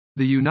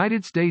The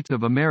United States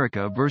of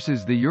America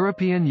versus the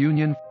European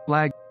Union.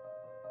 Flag.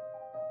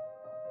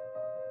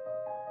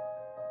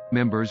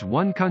 Members.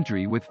 One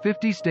country with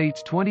 50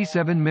 states.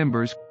 27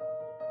 members.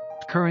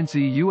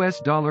 Currency US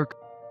dollar.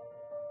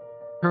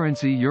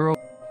 Currency euro.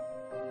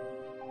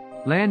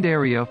 Land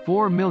area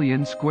 4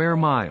 million square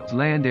miles.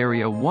 Land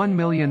area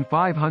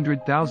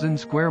 1,500,000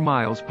 square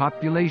miles.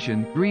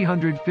 Population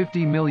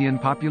 350 million.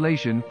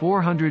 Population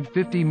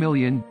 450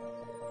 million.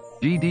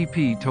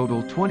 GDP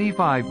total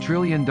 $25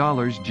 trillion.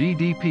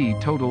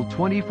 GDP total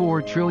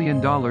 $24 trillion.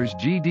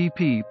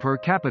 GDP per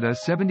capita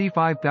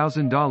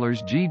 $75,000.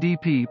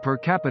 GDP per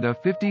capita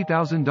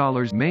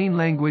 $50,000. Main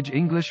language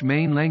English.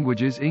 Main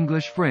languages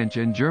English, French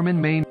and German.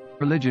 Main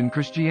religion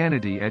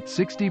Christianity at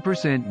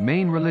 60%.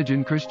 Main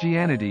religion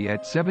Christianity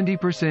at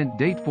 70%.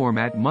 Date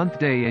format month,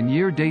 day and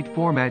year. Date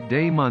format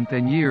day, month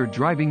and year.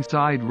 Driving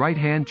side right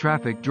hand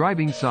traffic.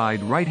 Driving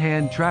side right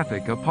hand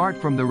traffic apart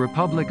from the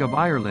Republic of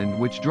Ireland,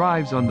 which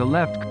drives on the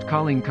left.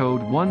 Calling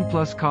code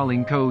 1+,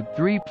 calling code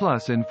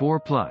 3+ and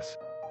 4+.